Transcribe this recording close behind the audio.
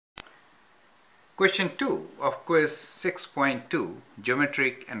Question 2 of quiz 6.2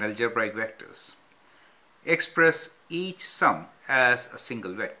 Geometric and Algebraic Vectors. Express each sum as a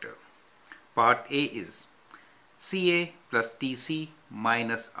single vector. Part A is CA plus TC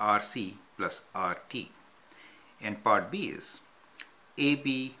minus RC plus RT. And part B is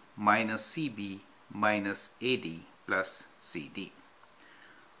AB minus CB minus AD plus CD.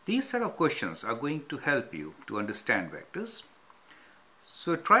 These set of questions are going to help you to understand vectors.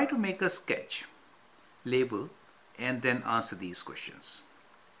 So try to make a sketch, label, and then answer these questions.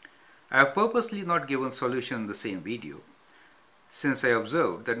 I have purposely not given solution in the same video since I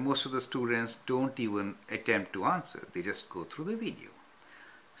observed that most of the students don't even attempt to answer, they just go through the video.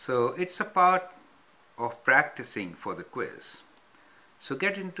 So it's a part of practicing for the quiz. So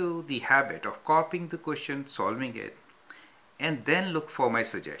get into the habit of copying the question, solving it, and then look for my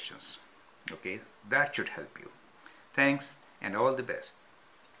suggestions. Okay, that should help you. Thanks and all the best.